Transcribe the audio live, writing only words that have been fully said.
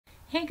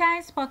Hey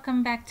guys,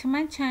 welcome back to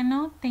my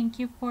channel. Thank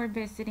you for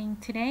visiting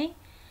today.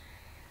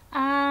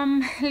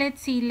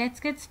 Let's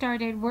get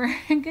started. We're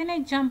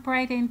gonna jump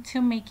right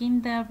into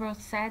making the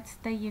rosettes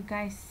that you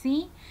guys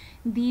see.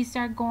 These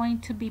are going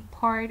to be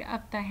part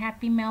of the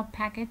Happy Mail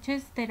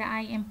packages that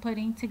I am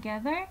putting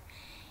together.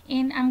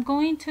 And I'm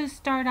going to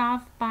start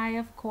off by,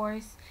 of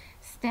course,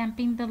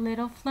 stamping the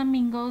little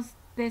flamingos.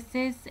 This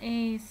is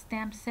a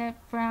stamp set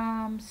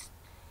from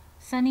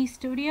Sunny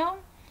Studio,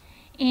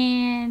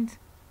 and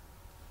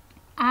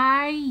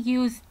I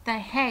used the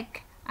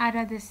heck out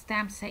of this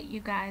stamp set, you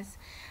guys.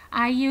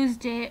 I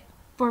used it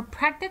for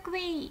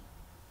practically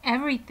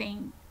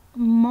everything,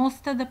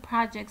 most of the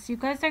projects. You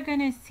guys are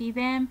gonna see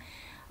them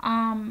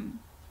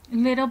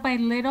little by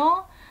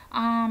little.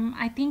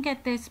 I think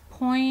at this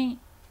point,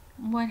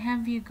 what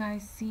have you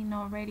guys seen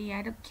already?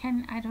 I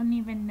don't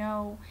even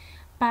know,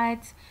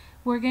 but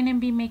we're gonna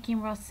be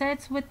making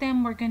rosettes with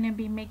them. We're gonna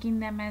be making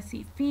them as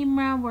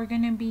ephemera. We're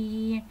gonna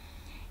be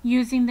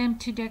using them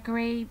to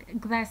decorate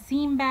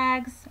glassine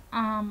bags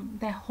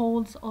that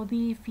holds all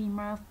the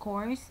ephemera, of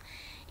course.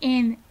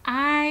 And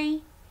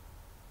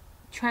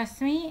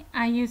trust me,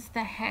 I used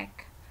the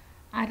heck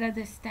out of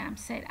the stamp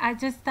set. I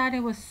just thought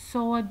it was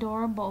so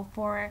adorable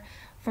for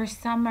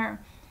summer,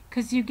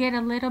 because you get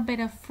a little bit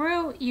of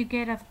fruit, you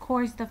get, of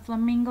course, the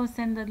flamingos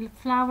and the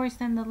flowers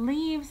and the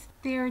leaves.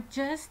 There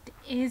just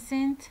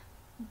isn't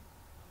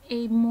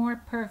a more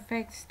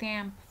perfect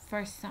stamp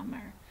for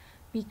summer,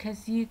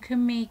 because you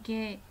can make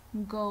it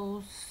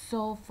go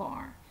so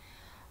far.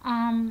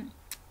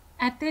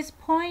 At this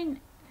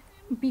point,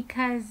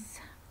 because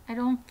I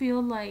don't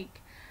feel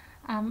like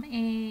I'm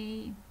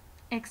a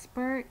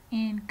expert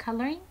in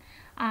coloring,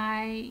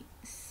 I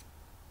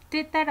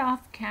did that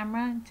off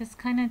camera just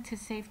kind of to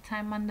save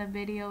time on the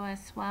video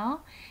as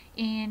well.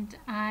 And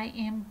I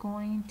am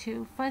going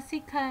to fussy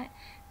cut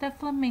the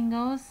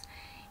flamingos.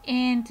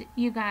 And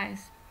you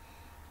guys,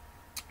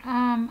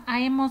 I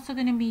am also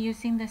going to be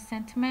using the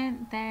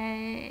sentiment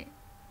that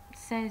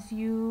says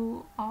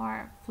you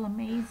are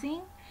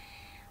flamazing,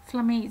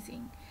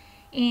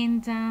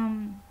 and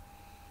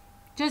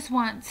just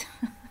once,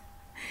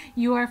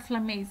 you are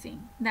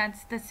flamazing.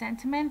 That's the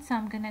sentiment. So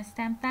I'm going to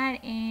stamp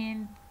that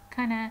and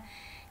kind of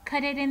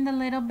cut it in the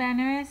little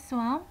banner as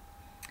well.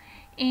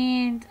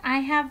 And I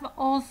have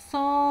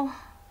also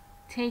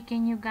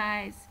taken, you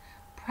guys,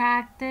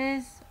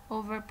 practice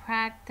over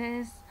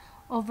practice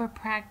over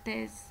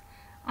practice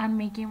on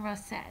making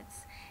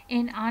rosettes.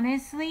 And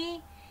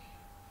honestly,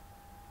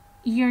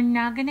 you're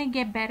not gonna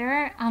get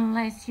better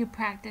unless you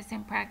practice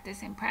and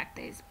practice and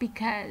practice,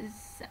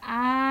 because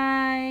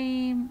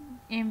I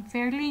am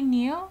fairly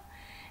new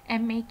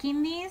at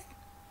making these,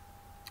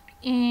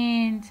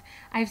 and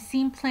I've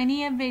seen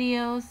plenty of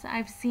videos,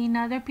 I've seen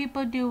other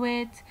people do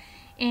it,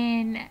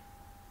 and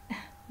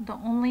the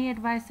only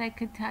advice I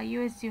could tell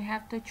you is you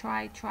have to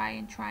try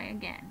and try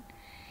again.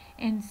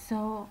 And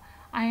so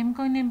I am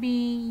going to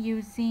be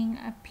using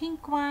a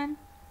pink one,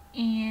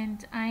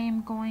 and I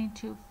am going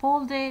to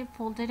fold it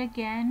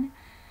again.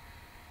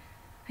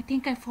 I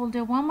think I fold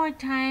it one more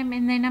time,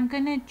 and then I'm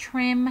going to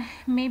trim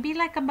maybe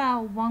like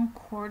about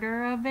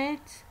 1/4 of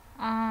it,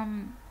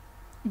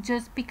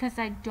 just because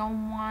I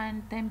don't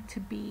want them to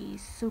be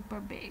super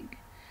big.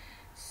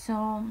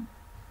 So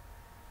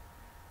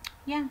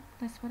yeah,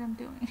 that's what I'm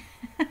doing.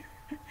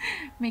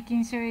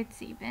 Making sure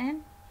it's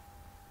even.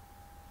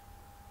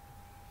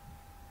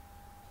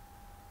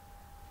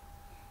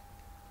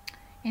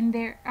 And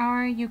there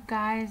are, you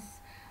guys,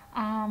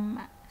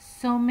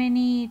 so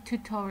many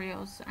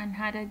tutorials on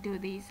how to do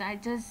these. I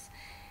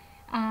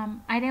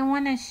didn't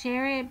want to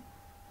share it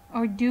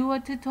or do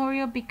a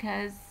tutorial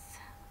because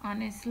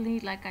honestly,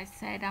 like I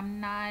said, I'm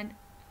not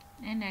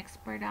an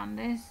expert on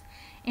this,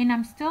 and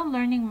I'm still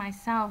learning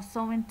myself.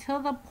 So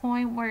until the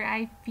point where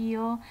I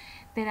feel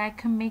that I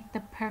can make the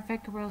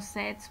perfect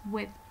rosettes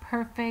with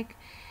perfect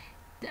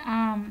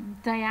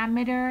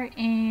diameter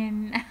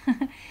in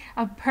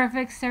a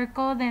perfect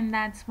circle, then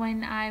that's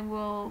when I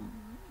will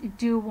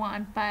do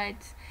one.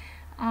 But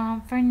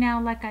for now,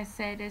 like I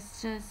said,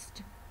 it's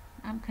just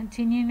I'm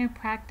continuing to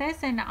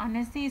practice, and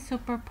honestly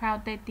super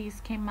proud that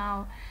these came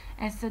out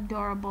as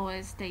adorable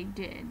as they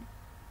did.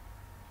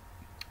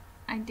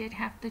 I did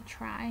have to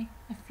try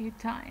a few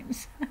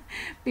times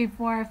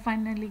before I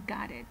finally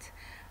got it,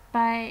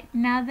 but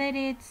now that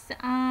it's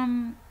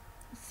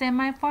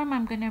semi-form,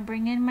 I'm gonna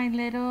bring in my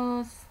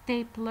little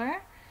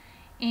stapler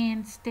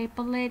and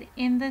staple it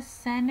in the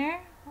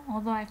center,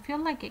 although I feel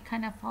like it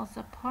kind of falls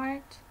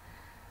apart.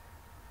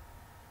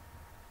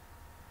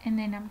 And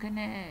then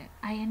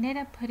I ended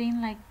up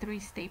putting like 3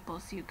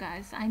 staples, you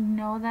guys. I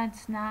know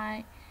that's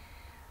not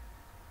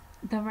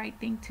the right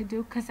thing to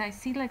do, because I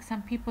see like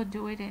some people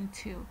do it in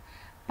 2,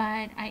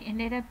 but I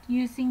ended up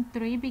using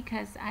 3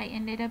 because I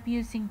ended up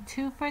using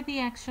 2 for the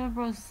actual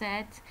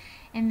rosette,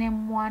 and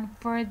then 1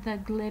 for the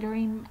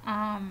glittering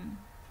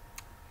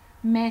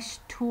mesh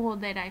tool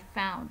that I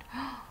found,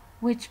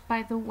 which,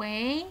 by the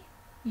way,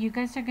 you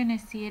guys are gonna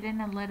see it in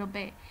a little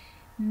bit.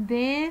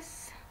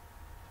 This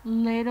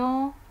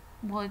little,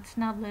 well, it's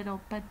not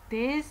little, but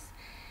this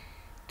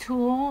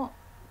Tulle,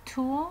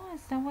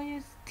 is that what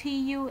it's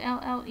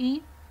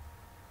Tulle?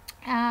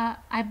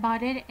 I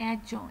bought it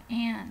at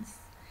Joann's,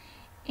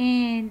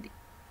 and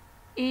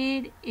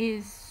it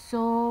is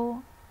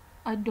so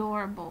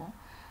adorable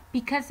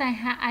because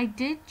I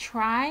did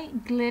try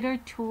glitter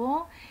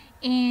tulle,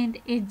 and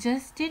it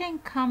just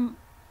didn't come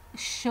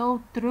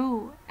show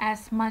through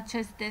as much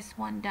as this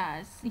one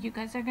does. You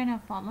guys are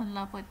gonna fall in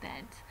love with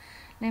it.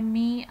 Let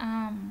me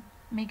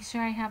make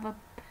sure I have a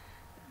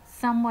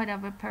somewhat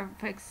of a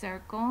perfect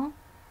circle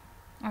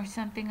or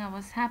something I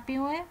was happy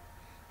with,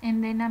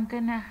 and then I'm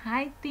gonna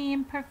hide the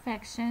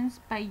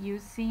imperfections by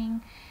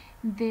using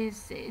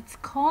this. It's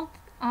called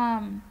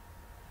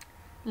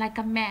like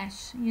a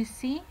mesh, you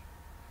see,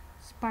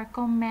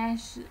 sparkle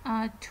mesh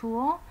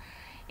tool,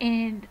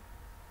 and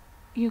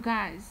you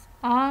guys,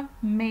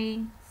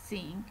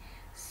 amazing.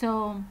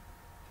 So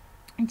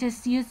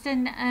just used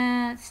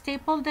and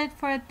stapled it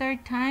for a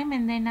third time,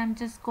 and then I'm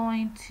just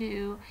going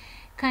to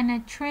kind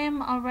of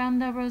trim around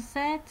the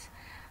rosette.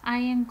 I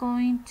am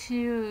going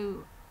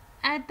to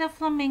add the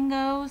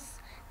flamingos,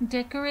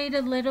 decorate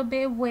a little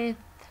bit with,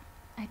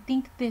 I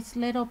think, this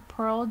little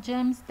pearl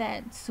gems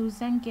that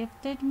Susan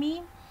gifted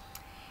me,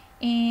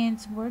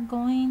 and we're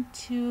going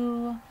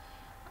to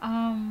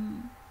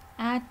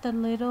add the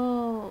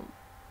little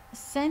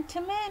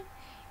sentiment,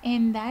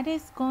 and that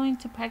is going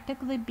to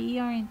practically be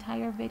our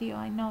entire video.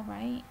 I know,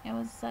 right? It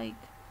was like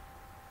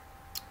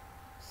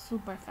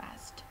super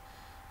fast.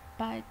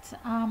 But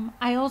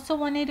I also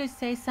wanted to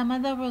say some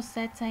of the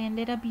rosettes I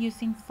ended up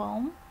using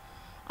foam,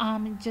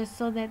 just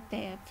so that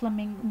the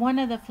one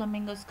of the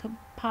flamingos could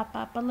pop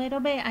up a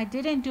little bit. I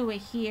didn't do it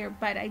here,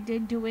 but I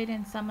did do it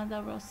in some of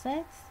the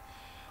rosettes,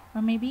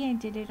 or maybe I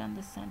did it on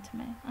the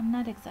sentiment. I'm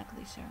not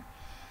exactly sure,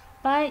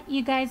 but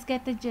you guys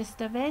get the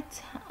gist of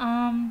it.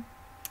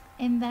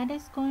 And that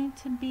is going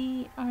to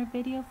be our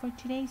video for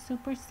today.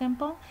 Super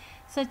simple,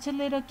 such a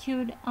little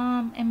cute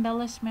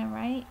embellishment,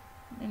 right?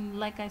 And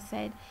like I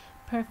said,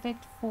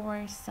 perfect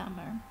for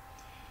summer.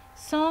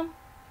 So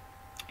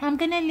I'm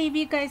gonna leave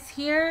you guys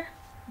here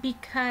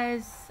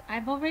because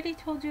I've already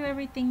told you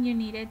everything you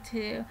needed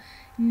to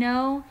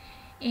know,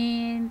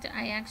 and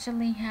I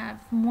actually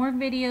have more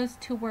videos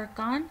to work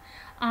on.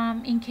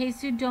 In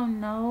case you don't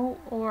know,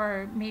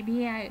 or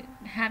maybe I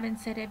haven't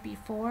said it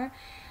before,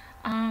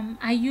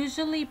 I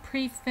usually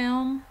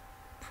pre-film,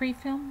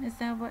 is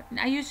that what?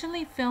 I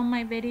usually film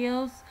my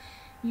videos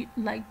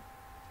like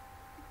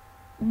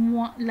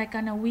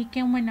on a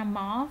weekend when I'm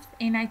off,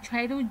 and I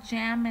try to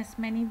jam as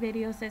many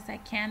videos as I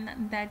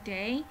can that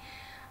day,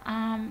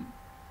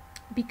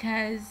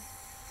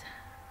 because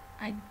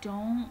I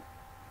don't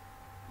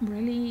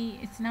really,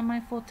 it's not my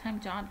full-time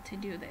job to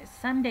do this.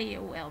 Someday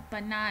it will,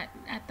 but not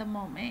at the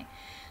moment.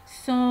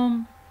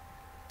 So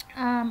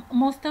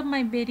most of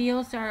my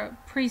videos are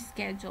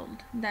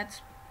pre-scheduled.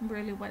 That's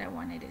really what I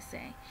wanted to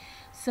say.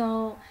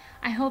 So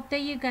I hope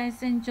that you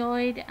guys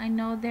enjoyed. I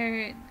know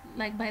they're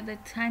like, by the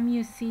time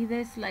you see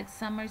this, like,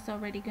 summer's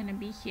already gonna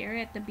be here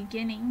at the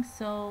beginning.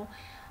 So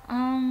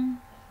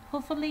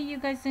hopefully you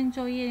guys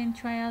enjoy it and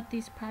try out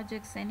these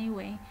projects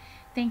anyway.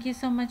 Thank you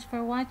so much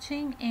for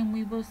watching, and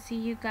we will see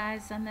you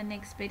guys on the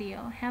next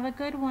video. Have a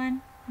good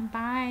one.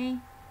 Bye.